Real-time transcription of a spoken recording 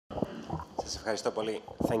Σας ευχαριστώ πολύ.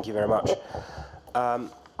 Thank you very much.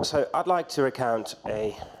 So I'd like to recount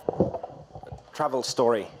a travel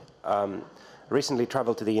story. Recently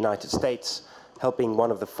traveled to the United States, helping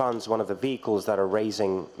one of the funds, one of the vehicles that are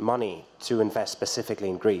raising money to invest specifically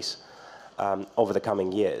in Greece over the coming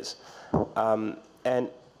years. And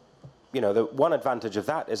you know, the one advantage of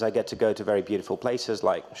that is I get to go to very beautiful places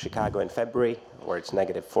like Chicago in February, where it's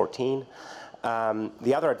 -14.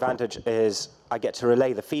 The other advantage is I get to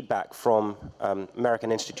relay the feedback from American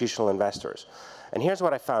institutional investors. And here's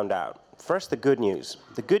what I found out. First, the good news.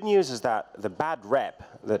 The good news is that the bad rep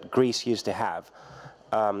that Greece used to have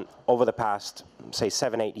over the past, say,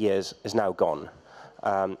 7-8 years is now gone.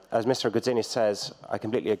 As Mr. Goudzinis says, I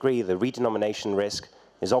completely agree, the redenomination risk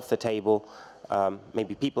is off the table.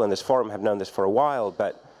 Maybe people in this forum have known this for a while,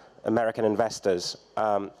 but American investors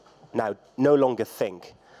now no longer think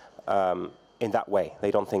in that way.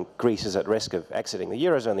 They don't think Greece is at risk of exiting the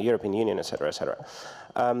Eurozone, the European Union, et cetera, et cetera.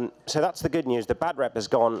 So that's the good news. The bad rep is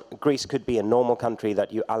gone. Greece could be a normal country that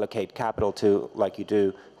you allocate capital to, like you do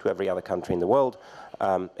to every other country in the world,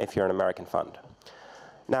 if you're an American fund.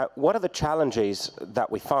 Now, what are the challenges that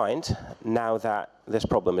we find now that this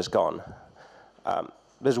problem is gone?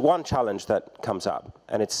 There's one challenge that comes up,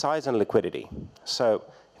 and it's size and liquidity. So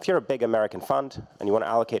if you're a big American fund and you want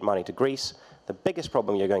to allocate money to Greece, the biggest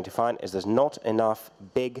problem you're going to find is there's not enough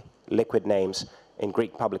big liquid names in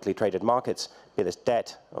Greek publicly traded markets, be this debt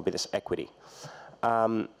or be this equity.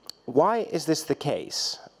 Why is this the case?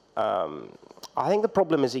 I think the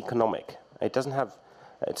problem is economic.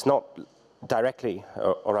 It's not directly,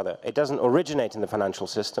 or rather, it doesn't originate in the financial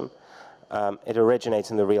system. It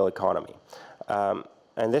originates in the real economy.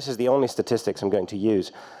 And this is the only statistics I'm going to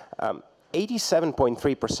use.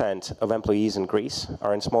 87.3% of employees in Greece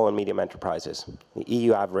are in small and medium enterprises. The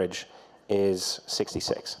EU average is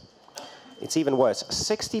 66. It's even worse.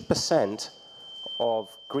 60% of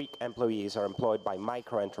Greek employees are employed by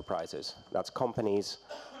micro-enterprises. That's companies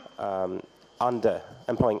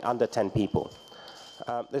employing under 10 people.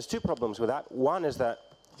 There's two problems with that. One is that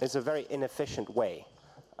it's a very inefficient way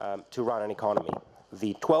to run an economy.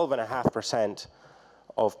 The 12.5%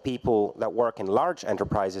 of people that work in large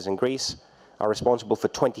enterprises in Greece are responsible for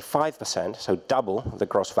 25%, so double the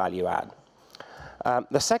gross value add.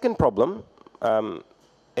 The second problem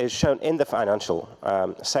is shown in the financial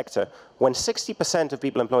sector. When 60% of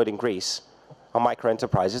people employed in Greece are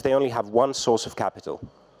micro-enterprises, they only have one source of capital,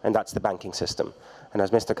 and that's the banking system. And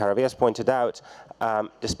as Mr. Karavias pointed out,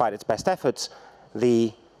 despite its best efforts,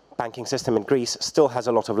 the banking system in Greece still has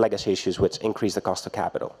a lot of legacy issues which increase the cost of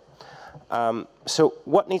capital. So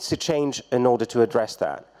what needs to change in order to address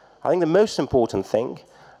that? I think the most important thing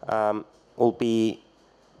will be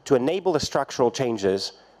to enable the structural changes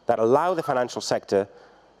that allow the financial sector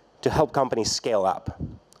to help companies scale up.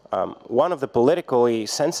 One of the politically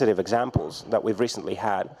sensitive examples that we've recently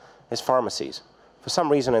had is pharmacies. For some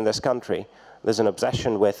reason in this country, there's an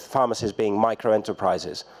obsession with pharmacies being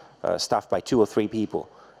micro-enterprises, staffed by 2 or 3 people.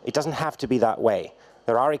 It doesn't have to be that way.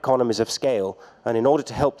 There are economies of scale, and in order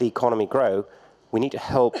to help the economy grow, we need to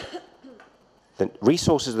help the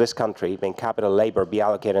resources of this country, being capital, labor, be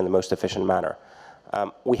allocated in the most efficient manner.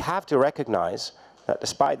 We have to recognize that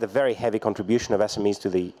despite the very heavy contribution of SMEs to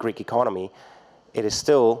the Greek economy, it is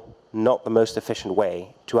still not the most efficient way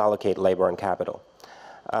to allocate labor and capital.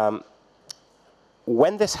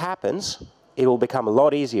 When this happens, it will become a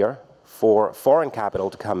lot easier for foreign capital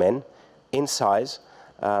to come in size,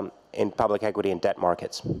 in public equity and debt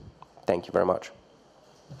markets. Thank you very much.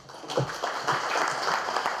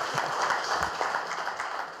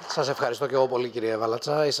 Σας ευχαριστώ και εγώ πολύ, κύριε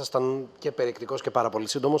Βαλάτσα. Ήσασταν και περιεκτικός και πάρα πολύ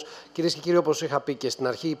σύντομος. Κυρίες και κύριοι, όπως είχα πει και στην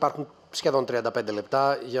αρχή, υπάρχουν σχεδόν 35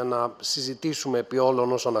 λεπτά για να συζητήσουμε επί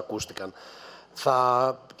όλων όσων ακούστηκαν.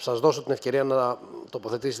 Θα σας δώσω την ευκαιρία να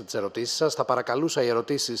τοποθετήσετε τις ερωτήσεις σας. Θα παρακαλούσα οι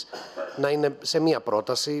ερωτήσεις να είναι σε μία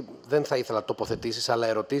πρόταση. Δεν θα ήθελα τοποθετήσεις, αλλά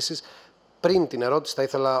ερωτήσεις. Πριν την ερώτηση θα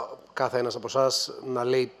ήθελα κάθε ένας από εσάς να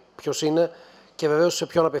λέει ποιος είναι και βεβαίως σε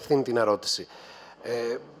ποιον απευθύνει την ερώτηση.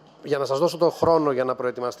 Για να σας δώσω τον χρόνο για να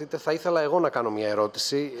προετοιμαστείτε, θα ήθελα εγώ να κάνω μια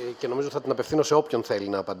ερώτηση και νομίζω θα την απευθύνω σε όποιον θέλει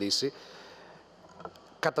να απαντήσει.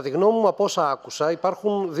 Κατά τη γνώμη μου, από όσα άκουσα,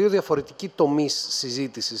 υπάρχουν 2 διαφορετικοί τομείς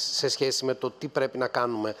συζήτησης σε σχέση με το τι πρέπει να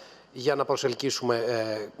κάνουμε για να προσελκύσουμε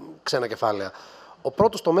ξένα κεφάλαια. Ο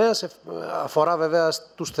πρώτος τομέας αφορά βέβαια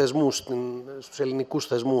στους θεσμούς, στους ελληνικούς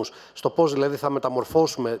θεσμούς, στο πώς δηλαδή θα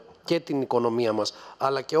μεταμορφώσουμε και την οικονομία μας,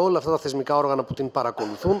 αλλά και όλα αυτά τα θεσμικά όργανα που την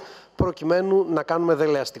παρακολουθούν, προκειμένου να κάνουμε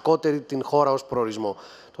δελεαστικότερη την χώρα ως προορισμό.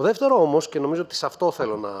 Το δεύτερο όμως, και νομίζω ότι σε αυτό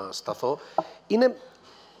θέλω να σταθώ, είναι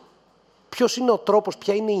ποιος είναι ο τρόπος,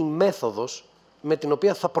 ποια είναι η μέθοδος με την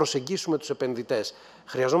οποία θα προσεγγίσουμε τους επενδυτές.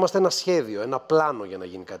 Χρειαζόμαστε ένα σχέδιο, ένα πλάνο για να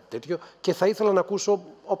γίνει κάτι τέτοιο και θα ήθελα να ακούσω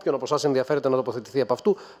όποιον από εσάς ενδιαφέρεται να τοποθετηθεί από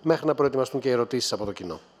αυτού μέχρι να προετοιμαστούν και ερωτήσεις από το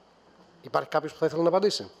κοινό. Υπάρχει κάποιος που θα ήθελε να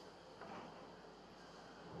απαντήσει?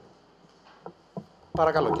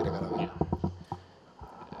 Παρακαλώ, κύριε Καραβία.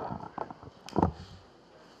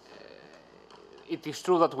 It is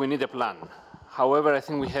true that we need a plan. However, I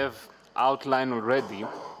think we have outlined already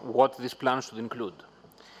what this plan should include.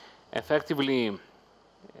 Effectively,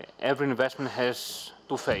 every investment has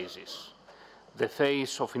two phases. The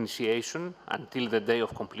phase of initiation until the day of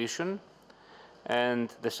completion, and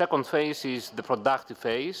the second phase is the productive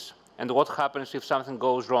phase, and what happens if something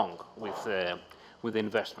goes wrong with the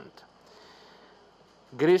investment.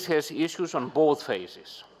 Greece has issues on both phases.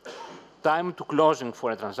 Time to closing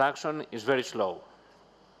for a transaction is very slow.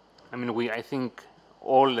 I mean, I think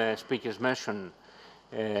all speakers mentioned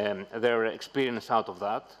their experience out of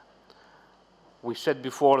that. We said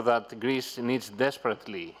before that Greece needs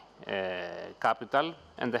desperately capital,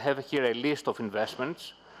 and they have here a list of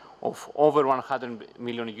investments of over 100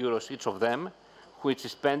 million euros each of them, which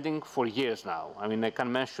is pending for years now. I mean, I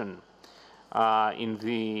can mention in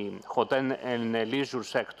the hotel and leisure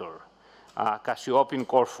sector, Cassiope in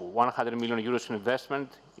Corfu, 100 million euros investment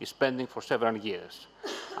is pending for several years.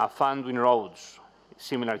 A fund in roads,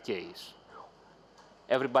 similar case.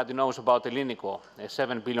 Everybody knows about Elinico, a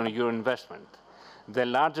 7 billion euro investment. The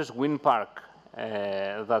largest wind park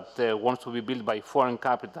that wants to be built by foreign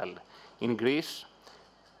capital in Greece,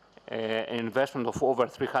 an investment of over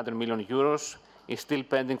 300 million euros, is still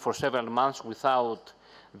pending for several months without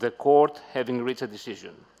the court having reached a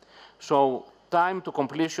decision. So time to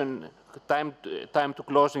completion, time to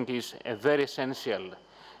closing is a very essential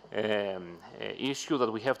issue that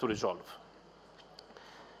we have to resolve.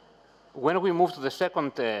 When we move to the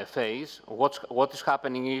second phase, what is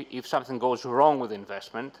happening if something goes wrong with the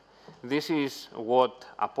investment? This is what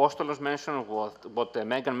Apostolos mentioned, what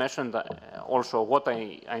Megan mentioned, also what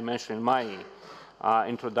I mentioned in my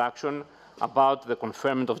introduction about the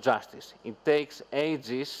conferment of justice. It takes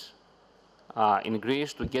ages in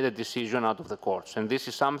Greece to get a decision out of the courts, and this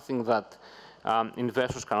is something that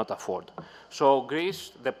investors cannot afford. So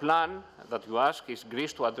Greece, the plan that you ask is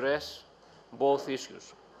Greece to address both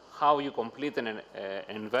issues. How you complete an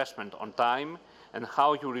investment on time and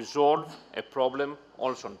how you resolve a problem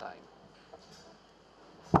also on time.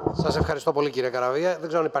 Σας ευχαριστώ πολύ, κύριε Καραβία. Δεν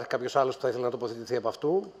ξέρω αν υπάρχει κάποιος άλλος που θα ήθελε να τοποθετηθεί από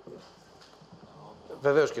αυτού.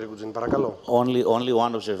 Βεβαίως, κύριε Κουτζίνη, παρακαλώ. Only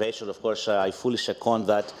one observation, of course, I fully second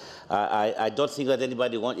that. I don't think that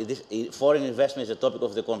anybody wants this. Foreign investment is a topic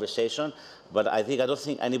of the conversation, but I don't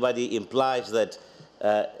think anybody implies that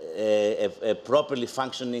a properly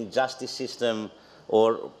functioning justice system or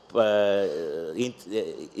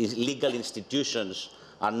legal institutions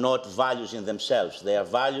are not values in themselves. They are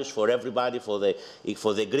values for everybody, for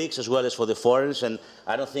the Greeks as well as for the foreigners, and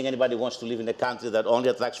I don't think anybody wants to live in a country that only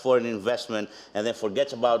attracts foreign investment and then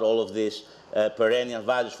forgets about all of these perennial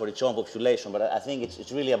values for its own population. But I think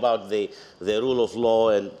it's really about the rule of law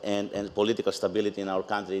and political stability in our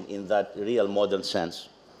country in that real modern sense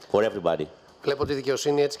for everybody. Βλέπω τη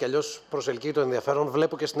δικαιοσύνη έτσι κι αλλιώς προσελκύει το ενδιαφέρον.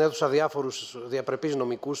 Βλέπω και στην αίθουσα διάφορους διαπρεπείς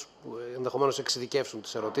νομικούς που ενδεχομένως εξειδικεύσουν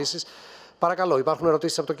τις ερωτήσεις. Παρακαλώ, υπάρχουν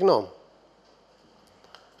ερωτήσεις από το κοινό?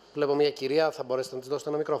 Βλέπω μια κυρία, θα μπορέσετε να της δώσετε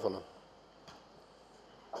ένα μικρόφωνο.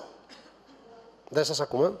 Δεν σας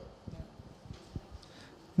ακούμε.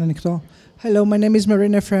 Hello, my name is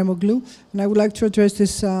Marina Efraimoglu, and I would like to address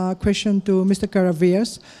this question to Mr.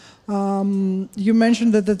 Karavias. You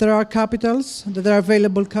mentioned that there are capitals, that there are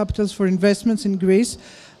available capitals for investments in Greece.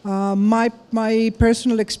 My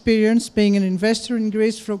personal experience being an investor in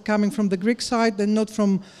Greece, coming from the Greek side and not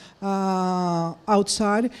from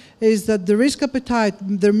outside, is that the risk appetite,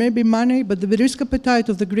 there may be money, but the risk appetite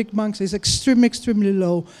of the Greek banks is extremely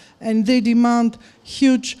low. And they demand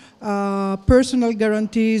huge personal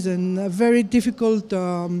guarantees and very difficult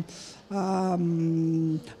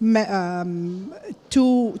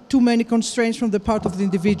too many constraints from the part of the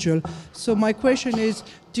individual. So my question is,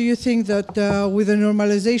 do you think that with the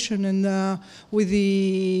normalization and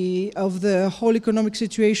of the whole economic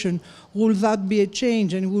situation, will that be a change,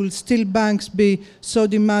 and will still banks be so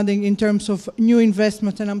demanding in terms of new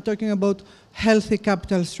investments? And I'm talking about healthy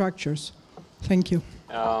capital structures. Thank you.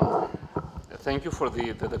 Thank you for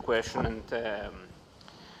the question. And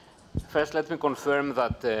first, let me confirm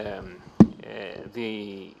that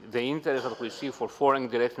the interest that we see for foreign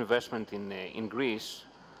direct investment in Greece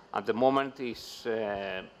at the moment is,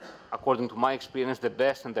 according to my experience, the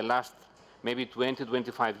best in the last maybe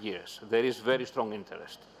 20-25 years. There is very strong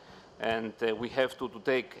interest. And we have to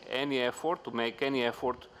take any effort, to make any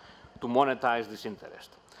effort to monetize this interest.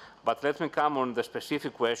 But let me come on the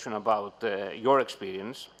specific question about your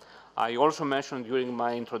experience. I also mentioned during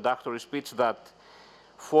my introductory speech that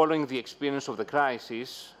following the experience of the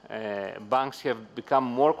crisis, banks have become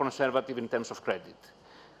more conservative in terms of credit.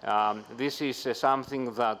 This is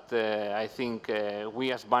something that I think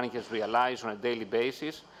we as bankers realize on a daily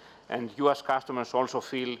basis, and you as customers also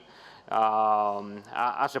feel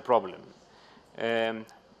as a problem.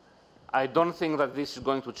 I don't think that this is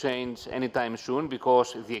going to change anytime soon,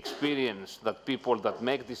 because the experience that people that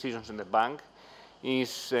make decisions in the bank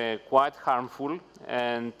is quite harmful,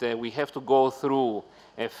 and we have to go through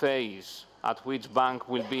a phase at which bank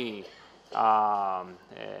will be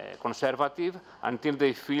conservative until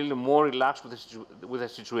they feel more relaxed with the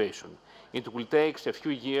situation. It will take a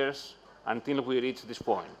few years until we reach this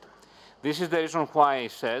point. This is the reason why I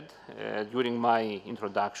said during my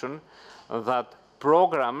introduction that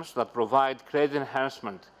programs that provide credit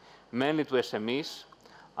enhancement mainly to SMEs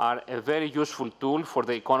are a very useful tool for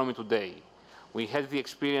the economy today. We had the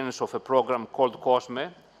experience of a program called COSME.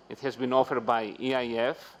 It has been offered by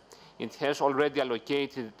EIF. It has already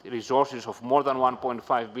allocated resources of more than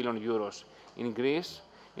 1.5 billion euros in Greece.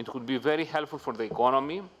 It would be very helpful for the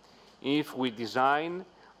economy if we design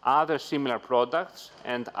other similar products,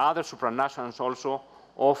 and other supranationals also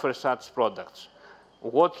offer such products.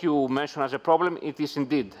 What you mentioned as a problem, it is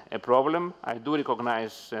indeed a problem. I do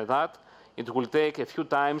recognize that. It will take a few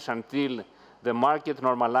times until the market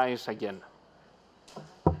normalizes again.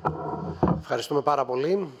 Ευχαριστούμε πάρα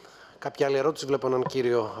πολύ. Κάποια άλλη ερώτηση? Βλέπω έναν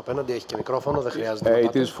κύριο απέναντι, έχει και μικρόφωνο, δεν χρειάζεται.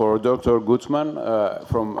 It is for Dr. Gutzman.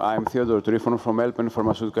 I'm Theodore Trifon from Elpen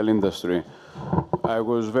Pharmaceutical Industry. I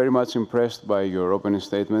was very much impressed by your opening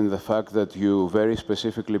statement, the fact that you very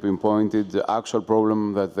specifically pinpointed the actual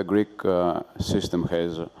problem that the Greek system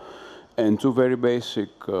has. And two very basic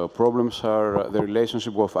problems are the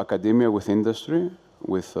relationship of academia with industry,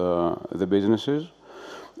 with the businesses,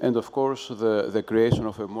 and of course the creation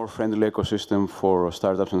of a more friendly ecosystem for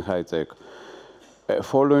startups and high tech.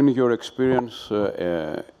 Following your experience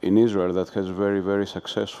in Israel that has very, very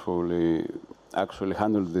successfully actually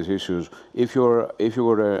handled these issues, if you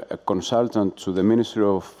were a consultant to the Ministry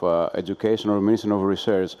of Education or Ministry of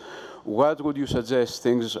Research, what would you suggest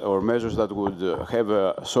things or measures that would have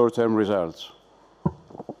short-term results?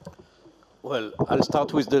 Well, I'll start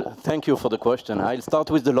with the, thank you for the question. I'll start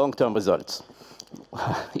with the long-term results,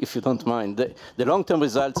 if you don't mind. The long-term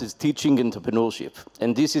results is teaching entrepreneurship.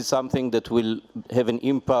 And this is something that will have an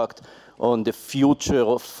impact on the future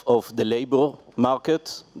of the labor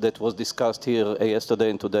market that was discussed here yesterday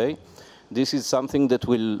and today. This is something that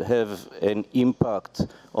will have an impact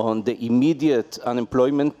on the immediate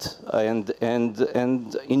unemployment and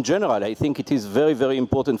in general, I think it is very, very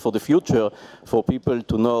important for the future for people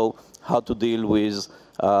to know how to deal with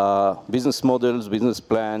business models, business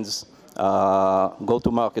plans,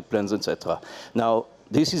 go-to-market plans, etc. Now,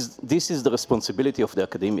 this is the responsibility of the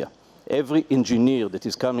academia. Every engineer that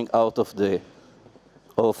is coming out of the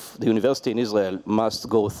university in Israel must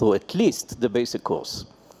go through at least the basic course,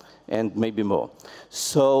 and maybe more.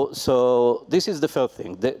 So this is the first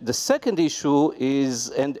thing. The second issue is,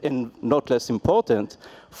 and not less important,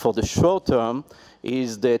 for the short term,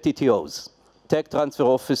 is the TTOs, tech transfer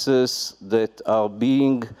offices that are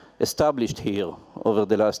being established here over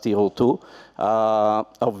the last year or two, are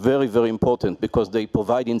very, very important because they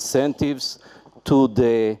provide incentives to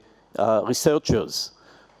the researchers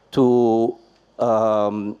to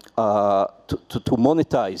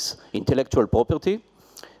monetize intellectual property.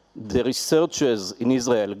 The researchers in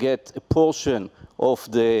Israel get a portion of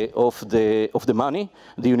the money.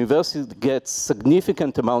 The university gets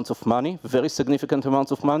significant amounts of money, very significant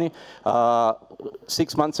amounts of money.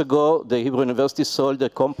 6 months ago, the Hebrew University sold a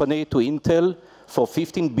company to Intel for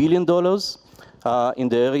 $15 billion in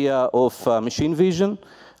the area of machine vision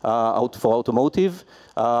for automotive.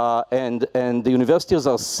 And the universities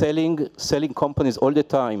are selling companies all the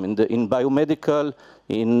time in biomedical,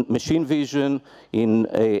 in machine vision, in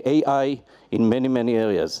AI, in many, many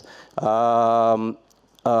areas.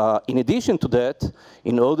 In addition to that,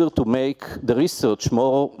 in order to make the research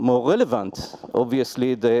more relevant,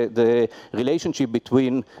 obviously the relationship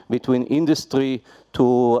between industry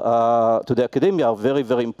to the academia are very,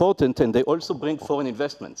 very important, and they also bring foreign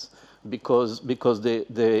investments. Because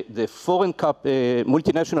the foreign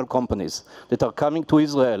multinational companies that are coming to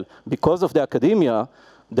Israel, because of the academia,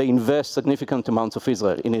 they invest significant amounts of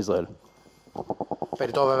in Israel.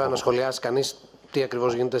 Περιττό βέβαια να σχολιάσει κανείς τι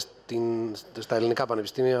ακριβώς γίνεται στα ελληνικά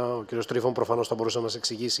πανεπιστήμια. Ο κ. Τρίφων προφανώς θα μπορούσε να μας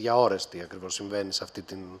εξηγήσει για ώρες τι ακριβώς συμβαίνει σε αυτή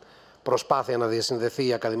την προσπάθεια να διασυνδεθεί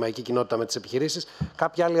η ακαδημαϊκή κοινότητα με τις επιχειρήσεις.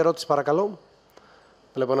 Κάποια άλλη ερώτηση παρακαλώ?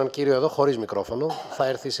 Βλέπω έναν κύριο εδώ χωρίς μικρόφωνο. Θα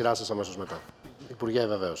έρθει η σειρά σας αμέσως μετά. Υπουργέ,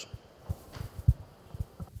 βεβαίως.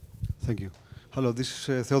 Thank you. Hello, this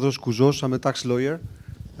is Theodoros Kouzos. I'm a tax lawyer.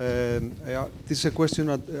 This is a question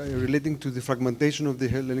relating to the fragmentation of the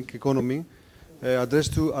Hellenic economy,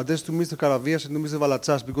 addressed to Mr. Karavias and to Mr.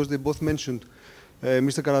 Valatsas, because they both mentioned,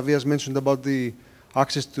 Mr. Karavias mentioned about the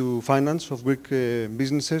access to finance of Greek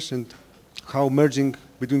businesses and how merging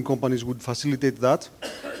between companies would facilitate that.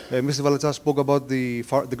 Mr. Valatsas spoke about the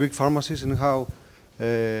Greek pharmacies and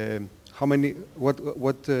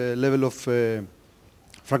what level of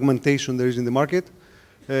fragmentation there is in the market.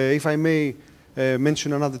 If I may mention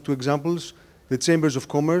another two examples, the chambers of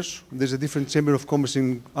commerce. There's a different chamber of commerce in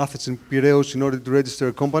Athens and Piraeus in order to register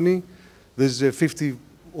a company. There's 50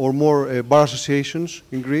 or more bar associations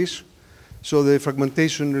in Greece. So the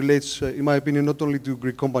fragmentation relates, in my opinion, not only to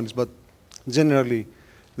Greek companies, but generally.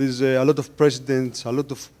 There's a lot of presidents, a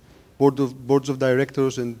lot of boards of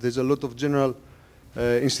directors, and there's a lot of general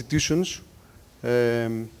institutions.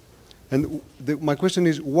 And my question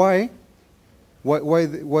is, what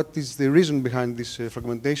is the reason behind this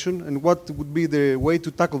fragmentation, and what would be the way to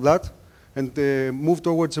tackle that and move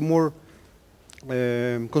towards a more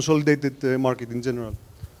consolidated market in general?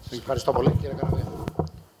 Ευχαριστώ πολύ, κύριε Καραβία.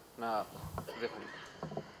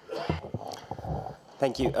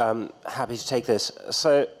 Thank you. Happy to take this. So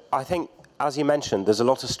I think, as you mentioned, there's a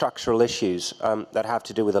lot of structural issues that have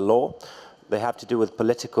to do with the law. They have to do with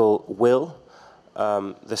political will.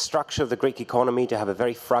 The structure of the Greek economy to have a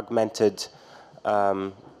very fragmented,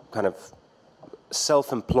 kind of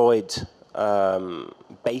self-employed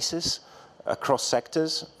basis across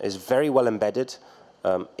sectors is very well embedded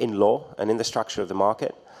in law and in the structure of the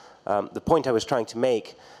market. The point I was trying to make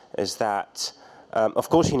is that, of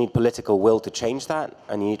course, you need political will to change that,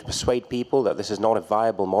 and you need to persuade people that this is not a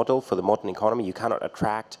viable model for the modern economy. You cannot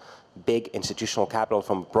attract big institutional capital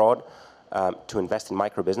from abroad to invest in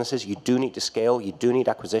micro businesses. You do need to scale, you do need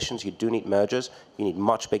acquisitions, you do need mergers, you need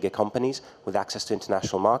much bigger companies with access to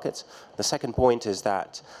international markets. The second point is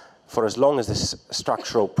that for as long as these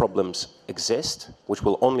structural problems exist, which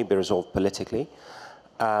will only be resolved politically,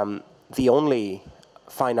 the only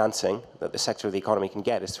financing that the sector of the economy can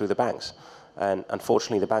get is through the banks. And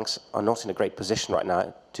unfortunately, the banks are not in a great position right now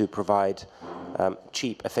to provide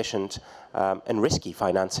cheap, efficient, and risky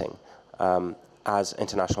financing as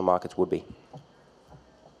international markets would be.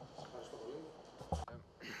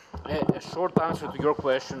 A short answer to your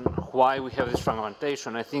question, why we have this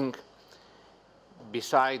fragmentation, I think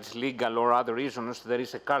besides legal or other reasons, there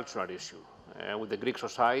is a cultural issue with the Greek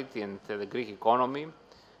society and the Greek economy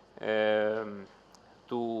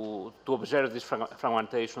to observe this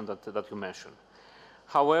fragmentation that you mentioned.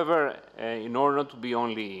 However, in order not to be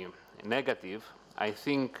only negative, I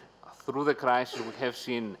think through the crisis we have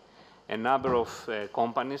seen a number of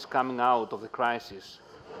companies coming out of the crisis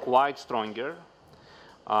quite stronger,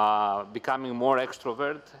 becoming more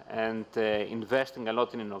extrovert and investing a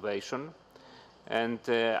lot in innovation. And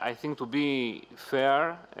I think, to be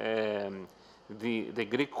fair, the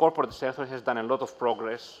Greek corporate sector has done a lot of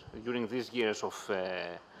progress during these years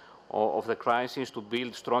of the crisis to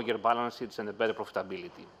build stronger balance sheets and a better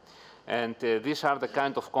profitability. And these are the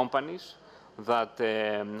kind of companies that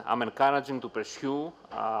I'm encouraging to pursue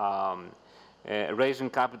raising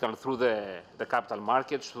capital through the capital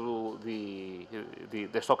markets, through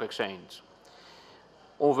the stock exchange.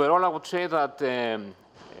 Overall, I would say that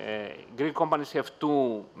Greek companies have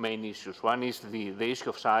two main issues. One is the issue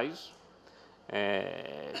of size.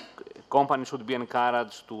 Companies should be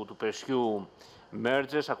encouraged to pursue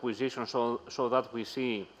mergers, acquisitions, so that we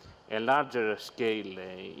see a larger scale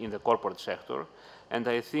in the corporate sector. And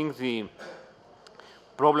I think the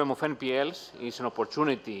problem of NPLs is an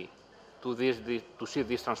opportunity to see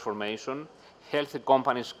this transformation. Healthy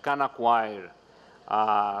companies can acquire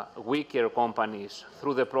weaker companies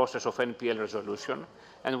through the process of NPL resolution.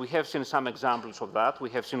 And we have seen some examples of that.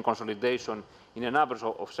 We have seen consolidation in a number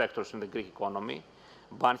of sectors in the Greek economy.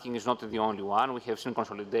 Banking is not the only one. We have seen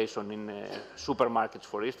consolidation in supermarkets,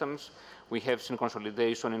 for instance. We have seen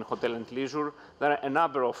consolidation in hotel and leisure. There are a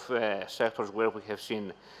number of sectors where we have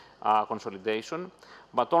seen consolidation.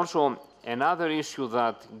 But also, another issue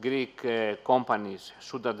that Greek companies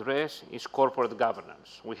should address is corporate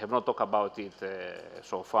governance. We have not talked about it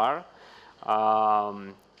so far.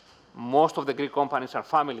 Most of the Greek companies are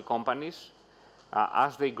family companies.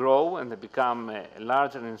 As they grow and they become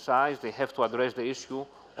larger in size, they have to address the issue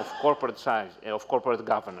of corporate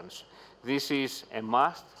governance. This is a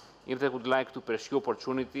must if they would like to pursue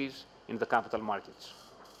opportunities in the capital markets.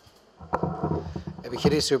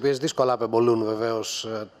 Επιχειρήσεις οι οποίες δύσκολα απεμπολούν βεβαίως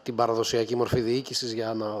την παραδοσιακή μορφή διοίκησης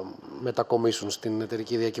για να μετακομίσουν στην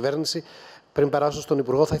εταιρική διακυβέρνηση. Πριν περάσω στον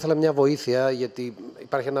Υπουργό, θα ήθελα μια βοήθεια, γιατί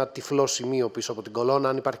υπάρχει ένα τυφλό σημείο πίσω από την κολόνα.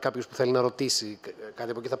 Αν υπάρχει κάποιος που θέλει να ρωτήσει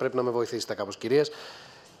κάτι από εκεί, θα πρέπει να με βοηθήσετε κάπως, κυρίες.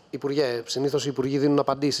 Υπουργέ, συνήθως οι υπουργοί δίνουν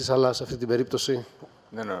απαντήσεις, αλλά σε αυτή την περίπτωση.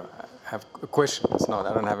 No, I have a question. It's not.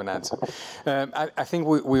 I don't have an answer. I think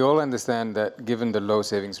we all understand that given the low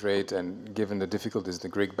savings rate and given the difficulties in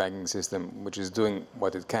the Greek banking system, which is doing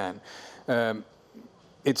what it can,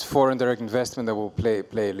 it's foreign direct investment that will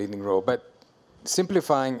play a leading role. But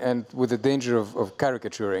simplifying and with the danger of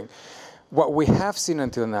caricaturing, what we have seen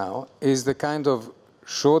until now is the kind of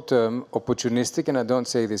short-term, opportunistic, and I don't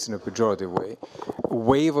say this in a pejorative way,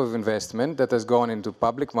 wave of investment that has gone into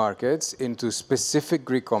public markets, into specific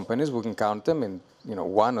Greek companies. We can count them in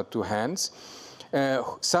one or two hands,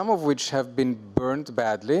 some of which have been burned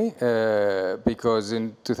badly because in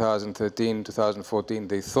 2013, 2014,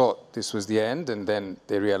 they thought this was the end, and then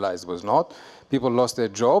they realized it was not. People lost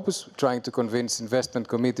their jobs trying to convince investment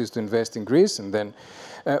committees to invest in Greece, and then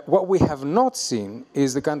what we have not seen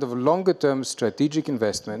is the kind of longer-term strategic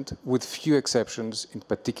investment, with few exceptions in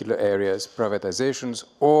particular areas, privatizations,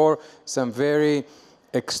 or some very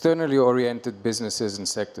externally oriented businesses and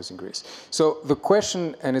sectors in Greece. So the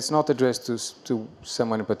question, and it's not addressed to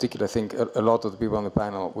someone in particular, I think a lot of the people on the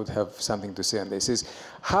panel would have something to say on this, is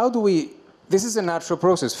how do we, this is a natural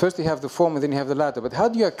process. First you have the former, then you have the latter, but how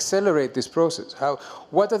do you accelerate this process?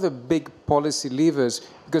 What are the big policy levers?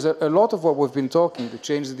 Because a lot of what we've been talking, to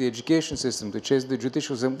change the education system, to change the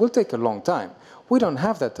judicial system, will take a long time. We don't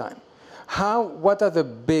have that time. What are the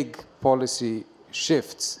big policy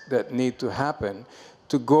shifts that need to happen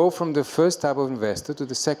to go from the first type of investor to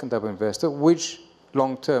the second type of investor, which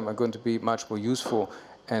long-term are going to be much more useful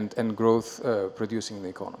and growth producing in the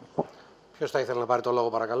economy? Ποιος θα ήθελε να πάρει το λόγο,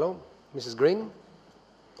 παρακαλώ? Mrs. Green?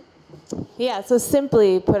 Yeah, so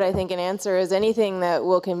simply put, I think an answer is anything that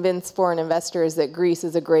will convince foreign investors that Greece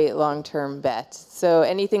is a great long-term bet. So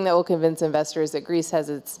anything that will convince investors that Greece has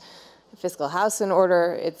its fiscal house in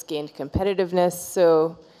order, it's gained competitiveness.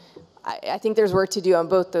 So I think there's work to do on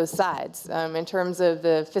both those sides. In terms of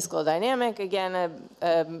the fiscal dynamic, again,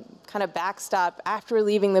 a kind of backstop after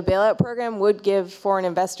leaving the bailout program would give foreign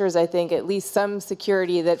investors, I think, at least some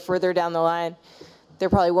security that further down the line, there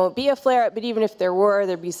probably won't be a flare-up, but even if there were,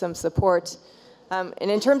 there'd be some support. And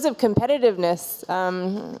in terms of competitiveness,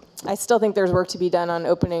 I still think there's work to be done on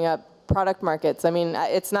opening up product markets. I mean,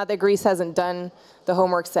 it's not that Greece hasn't done the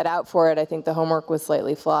homework set out for it. I think the homework was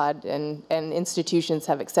slightly flawed, and institutions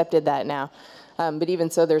have accepted that now. But even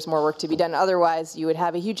so, there's more work to be done. Otherwise, you would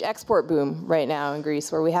have a huge export boom right now in Greece,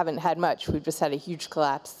 where we haven't had much. We've just had a huge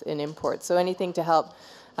collapse in imports. So anything to help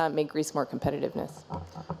make Greece more competitiveness.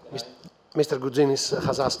 Mr. Goudginis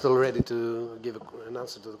has asked already to give an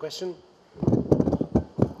answer to the question.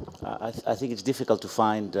 I think it's difficult to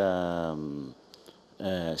find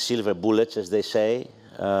silver bullets, as they say.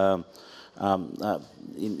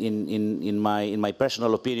 In my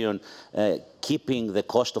personal opinion, keeping the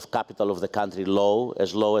cost of capital of the country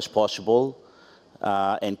low as possible,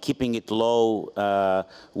 and keeping it low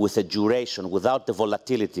with a duration, without the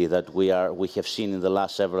volatility that we have seen in the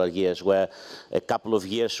last several years, where a couple of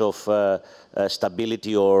years of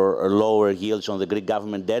stability or lower yields on the Greek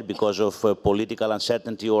government debt because of political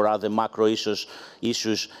uncertainty or other macro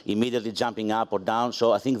issues immediately jumping up or down. So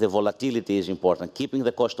I think the volatility is important. Keeping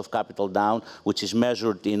the cost of capital down, which is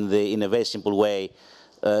measured in a very simple way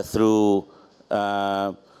through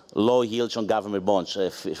low yields on government bonds,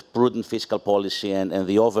 prudent fiscal policy, and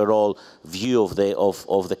the overall view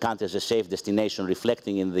of the country as a safe destination,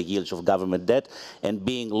 reflecting in the yields of government debt, and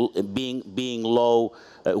being low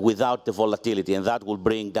without the volatility, and that will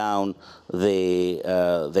bring down the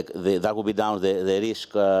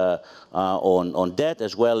risk on debt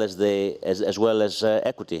as well as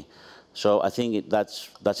equity. So I think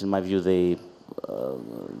that's in my view the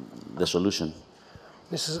solution.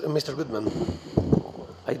 Mr. Goodman.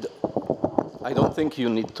 I don't think you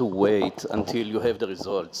need to wait until you have the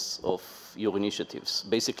results of your initiatives.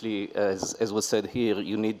 Basically, as was said here,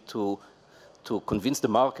 you need to convince the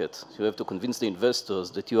market, you have to convince the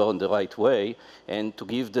investors that you are on the right way, and to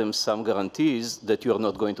give them some guarantees that you are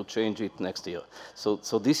not going to change it next year.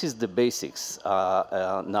 So this is the basics.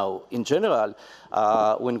 Now, in general,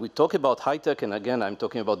 when we talk about high-tech, and again, I'm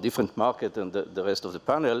talking about different market and the rest of the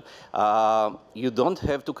panel, you don't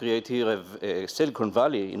have to create here a Silicon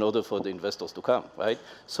Valley in order for the investors to come, right?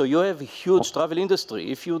 So you have a huge travel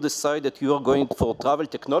industry. If you decide that you are going for travel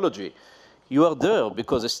technology, you are there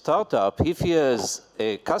because a startup, if he has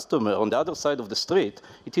a customer on the other side of the street,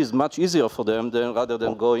 it is much easier for them than rather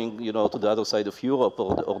than going, to the other side of Europe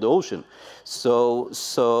or the ocean.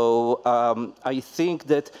 So I think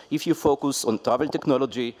that if you focus on travel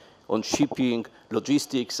technology, on shipping,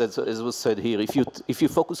 logistics, as was said here, if you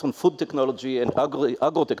focus on food technology and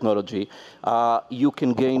agro-technology, you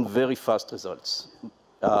can gain very fast results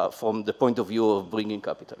from the point of view of bringing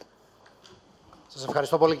capital. Σας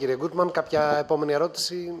ευχαριστώ πολύ κύριε Γκούτμαν. Κάποια επόμενη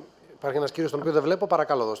ερώτηση? Υπάρχει ένας κύριος τον οποίο δεν βλέπω.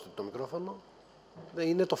 Παρακαλώ δώστε το μικρόφωνο.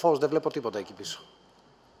 Είναι το φως, δεν βλέπω τίποτα εκεί πίσω.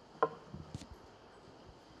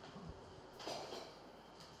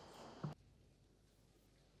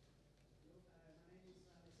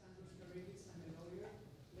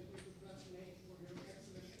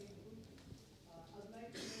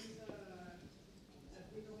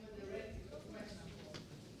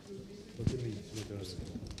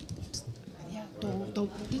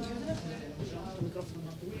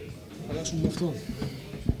 Αλλάξουμε αυτό.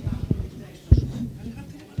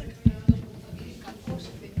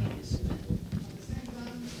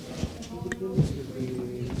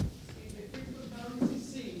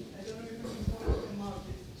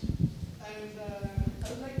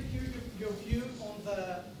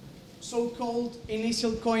 So-called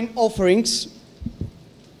initial coin offerings.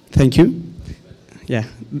 Thank you. Yeah,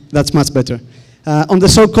 that's much better. On the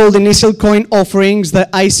so-called initial coin offerings, the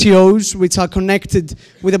ICOs, which are connected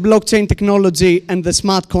with the blockchain technology and the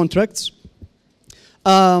smart contracts.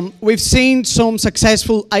 We've seen some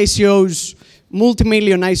successful ICOs,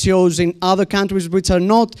 multi-million ICOs in other countries which are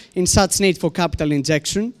not in such need for capital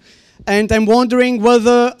injection. And I'm wondering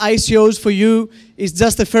whether ICOs for you is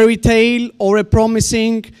just a fairy tale or a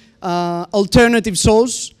promising alternative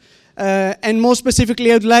source. And more specifically,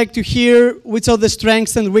 I'd like to hear which are the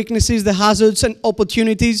strengths and weaknesses, the hazards and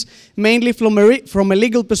opportunities, mainly from a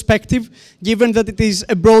legal perspective, given that it is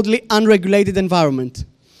a broadly unregulated environment.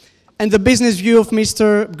 And the business view of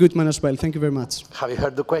Mr. Γκούτμαν as well. Thank you very much. Have you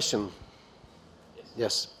heard the question?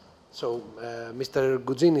 Yes. So, Mr.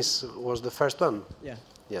 Goudginis was the first one? Yeah.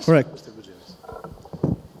 Yes. Correct. Mr. Goudginis.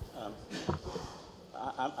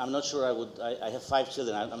 I'm not sure I would. I have 5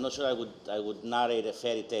 children. I'm not sure I would narrate a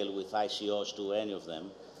fairy tale with ICOs to any of them.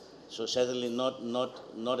 So certainly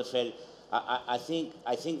not a fairy. I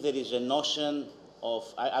think there is a notion of.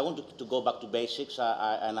 I want to go back to basics,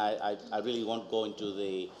 and I really won't go into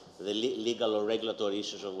the legal or regulatory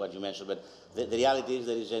issues of what you mentioned. But the reality is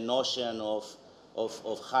there is a notion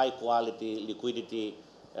of high quality liquidity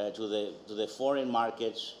to the foreign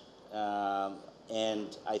markets, and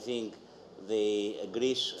I think.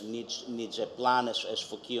 Greece needs a plan, as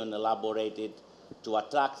Fokion elaborated, to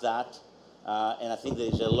attract that. And I think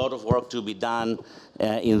there is a lot of work to be done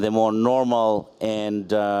in the more normal and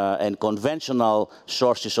conventional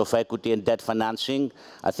sources of equity and debt financing.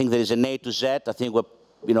 I think there is an A to Z. I think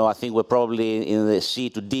we're probably in the C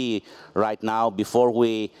to D right now before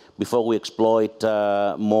we exploit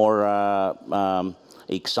more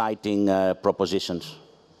exciting propositions.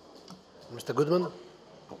 Mr. Γκούτμαν.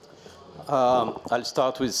 I'll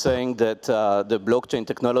start with saying that the blockchain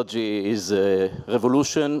technology is a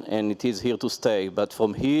revolution and it is here to stay. But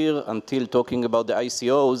from here until talking about the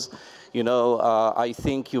ICOs, I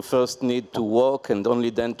think you first need to walk and only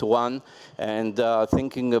then to run. And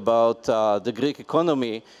thinking about the Greek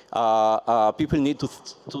economy, people need to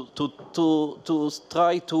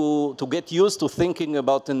try to get used to thinking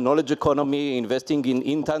about the knowledge economy, investing in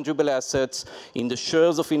intangible assets, in the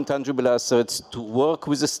shares of intangible assets, to work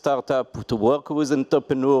with a startup, to work with an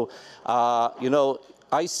entrepreneur.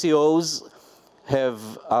 ICOs have,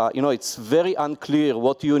 it's very unclear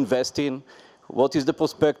what you invest in. What is the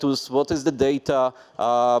prospectus? What is the data?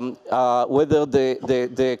 Whether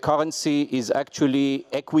the currency is actually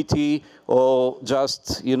equity or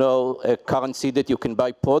just, a currency that you can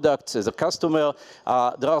buy products as a customer.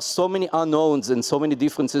 There are so many unknowns and so many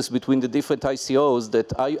differences between the different ICOs that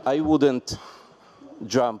I wouldn't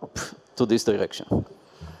jump to this direction.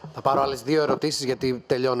 Θα πάρω άλλες 2 ερωτήσεις γιατί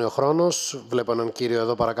τελειώνει ο χρόνος. Βλέπω έναν κύριο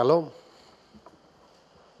εδώ, παρακαλώ.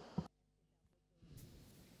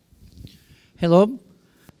 Hello,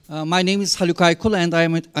 my name is Haluk Aykul, and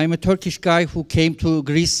I'm a Turkish guy who came to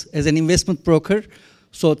Greece as an investment broker,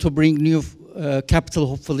 so to bring new capital,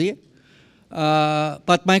 hopefully.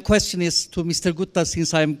 But my question is to Mr. Gutta,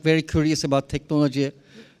 since I'm very curious about technology.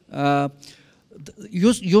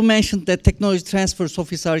 You mentioned that technology transfers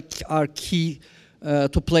office are key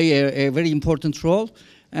to play a very important role,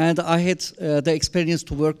 and I had the experience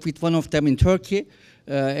to work with one of them in Turkey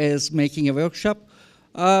as making a workshop.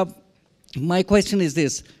 My question is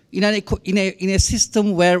this: in a system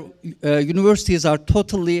where universities are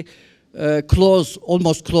totally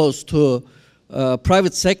almost close to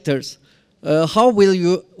private sectors, how will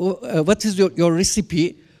you, what is your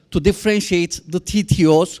recipe to differentiate the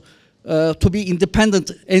TTOs to be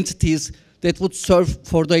independent entities that would serve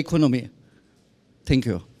for the economy? Thank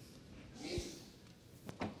you.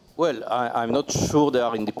 Well, I'm not sure they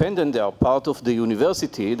are independent. They are part of the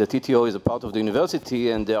university. The TTO is a part of the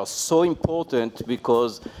university, and they are so important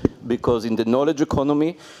because in the knowledge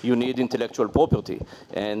economy, you need intellectual property.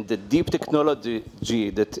 And the deep technology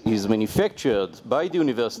that is manufactured by the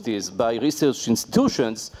universities, by research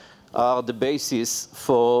institutions, are the basis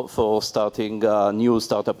for starting new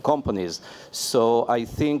startup companies. So I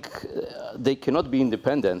think they cannot be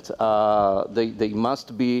independent. They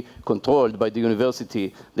must be controlled by the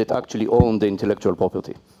university that actually own the intellectual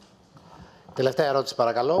property. Τελευταία ερώτηση,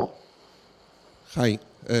 παρακαλώ. Hi,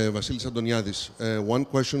 Vasilis Antoniadis. One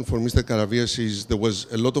question for Mr. Karavias is there was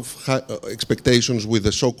a lot of expectations with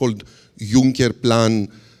the so-called Juncker plan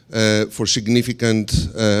for significant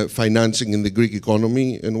financing in the Greek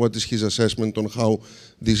economy, and what is his assessment on how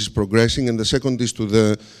this is progressing? And the second is to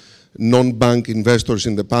the non-bank investors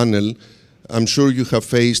in the panel. I'm sure you have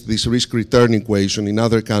faced this risk-return equation in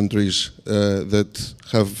other countries that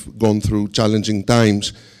have gone through challenging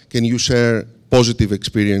times. Can you share positive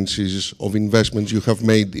experiences of investments you have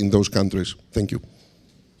made in those countries? Thank you.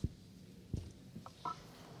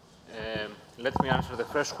 Let me answer the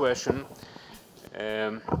first question.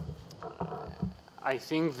 I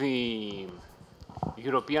think the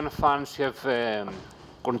European funds have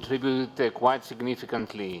contributed quite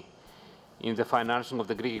significantly in the financing of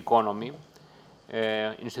the Greek economy.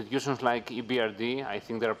 Institutions like EBRD, I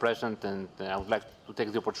think they are present, and I would like to take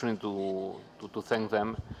the opportunity to thank them.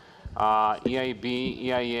 EIB,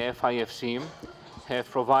 EIF, IFC have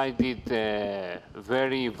provided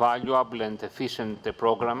very valuable and efficient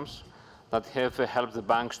programs that have helped the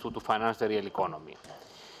banks to finance the real economy.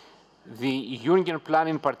 The Juncker plan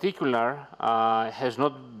in particular has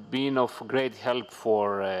not been of great help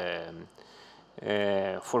for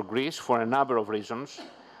Greece for a number of reasons.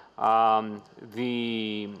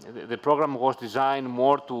 The program was designed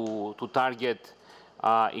more to target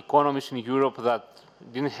economies in Europe that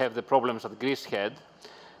didn't have the problems that Greece had.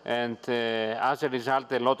 And as a result,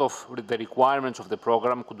 a lot of the requirements of the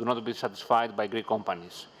program could not be satisfied by Greek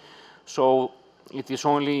companies. So it is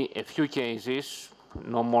only a few cases,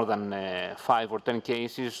 no more than 5 or 10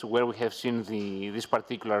 cases, where we have seen this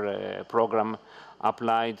particular program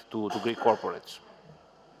applied to Greek corporates.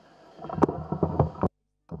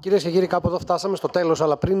 Κυρίες και κύριοι, κάπου εδώ φτάσαμε στο τέλος,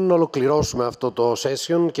 αλλά πριν ολοκληρώσουμε αυτό το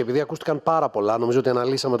session και επειδή ακούστηκαν πάρα πολλά, νομίζω ότι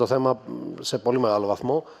αναλύσαμε το θέμα σε πολύ μεγάλο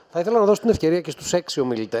βαθμό, θα ήθελα να δώσω την ευκαιρία και στους 6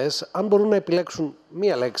 ομιλητές, αν μπορούν να επιλέξουν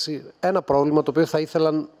μία λέξη, ένα πρόβλημα το οποίο θα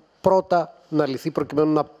ήθελαν πρώτα να λυθεί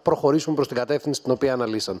προκειμένου να προχωρήσουμε προς την κατεύθυνση την οποία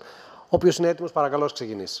αναλύσαν. Όποιος είναι έτοιμος, παρακαλώ, ας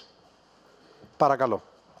ξεκινήσει. Παρακαλώ.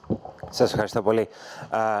 Σας ευχαριστώ πολύ.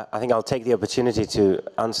 I think I'll take the opportunity to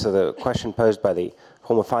answer the question posed by the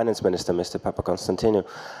former finance minister, Mr. Papakonstantinou.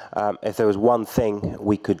 If there was one thing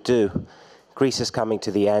we could do, Greece is coming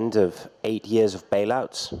to the end of 8 years of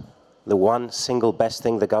bailouts. The one single best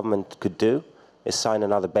thing the government could do is sign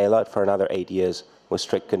another bailout for another 8 years with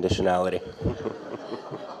strict conditionality.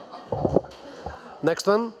 Next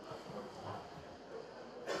one.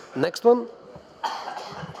 Next one.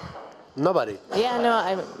 Nobody. Yeah, no,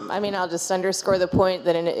 I mean, I'll just underscore the point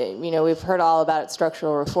that, we've heard all about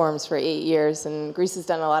structural reforms for 8 years, and Greece has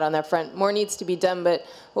done a lot on that front. More needs to be done, but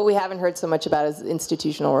what we haven't heard so much about is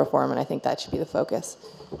institutional reform, and I think that should be the focus.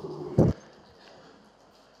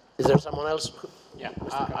 Is there someone else? Yeah,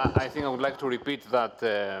 I think I would like to repeat that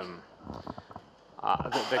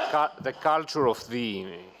the culture of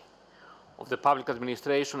the public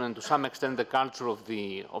administration, and to some extent the culture of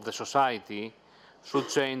the society, should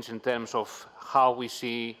change in terms of how we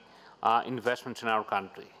see investments in our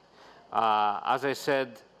country. As I said,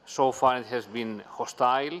 so far it has been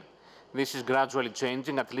hostile. This is gradually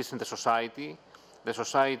changing, at least in the society. The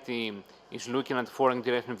society is looking at foreign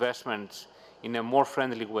direct investments in a more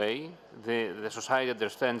friendly way. The society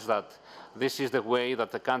understands that this is the way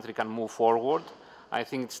that the country can move forward. I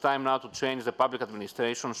think it's time now to change the public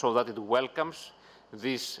administration so that it welcomes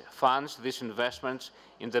these funds, these investments,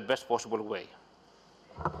 in the best possible way.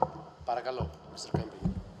 Παρακαλώ, Mr.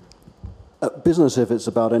 Camping. Business, if it's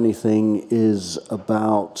about anything, is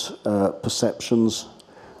about perceptions.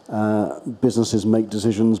 Businesses make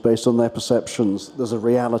decisions based on their perceptions. There's a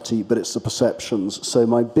reality, but it's the perceptions. So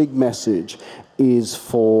my big message is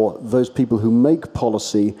for those people who make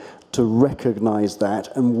policy to recognize that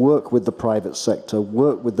and work with the private sector,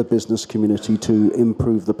 work with the business community to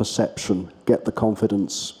improve the perception, get the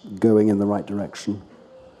confidence going in the right direction.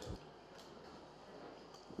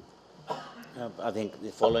 I think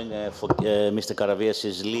following Mr.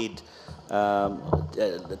 Karavias' lead,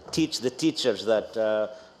 teach the teachers that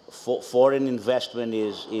foreign investment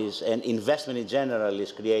and investment in general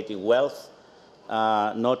is creating wealth,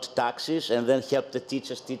 not taxes, and then help the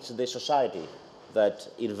teachers teach the society that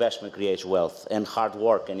investment creates wealth and hard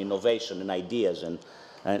work and innovation and ideas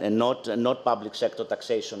and not public sector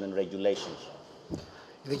taxation and regulations.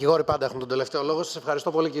 Οι δικηγόροι πάντα έχουν τον τελευταίο λόγο. Σας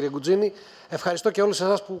ευχαριστώ πολύ, κύριε Γκουτζίνη. Ευχαριστώ και όλους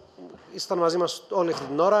εσάς που ήσασταν μαζί μας όλη αυτή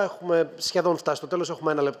την ώρα. Έχουμε σχεδόν φτάσει στο τέλος,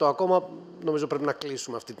 έχουμε 1 λεπτό ακόμα. Νομίζω πρέπει να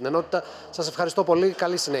κλείσουμε αυτή την ενότητα. Σας ευχαριστώ πολύ.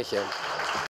 Καλή συνέχεια.